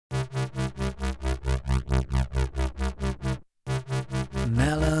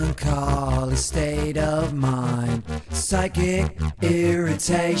state of mind, psychic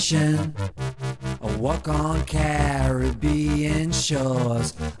irritation. A walk on Caribbean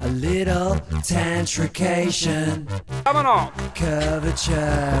shores, a little tantrication. ¡Vámonos!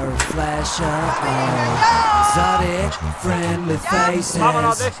 Curvature, a flash of exotic, friendly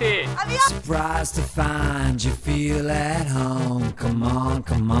 ¡Vámonos, faces. Desi! Surprised to find you feel at home. Come on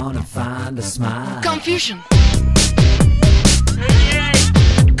and find a smile. Confusion. ¡Ey, ey!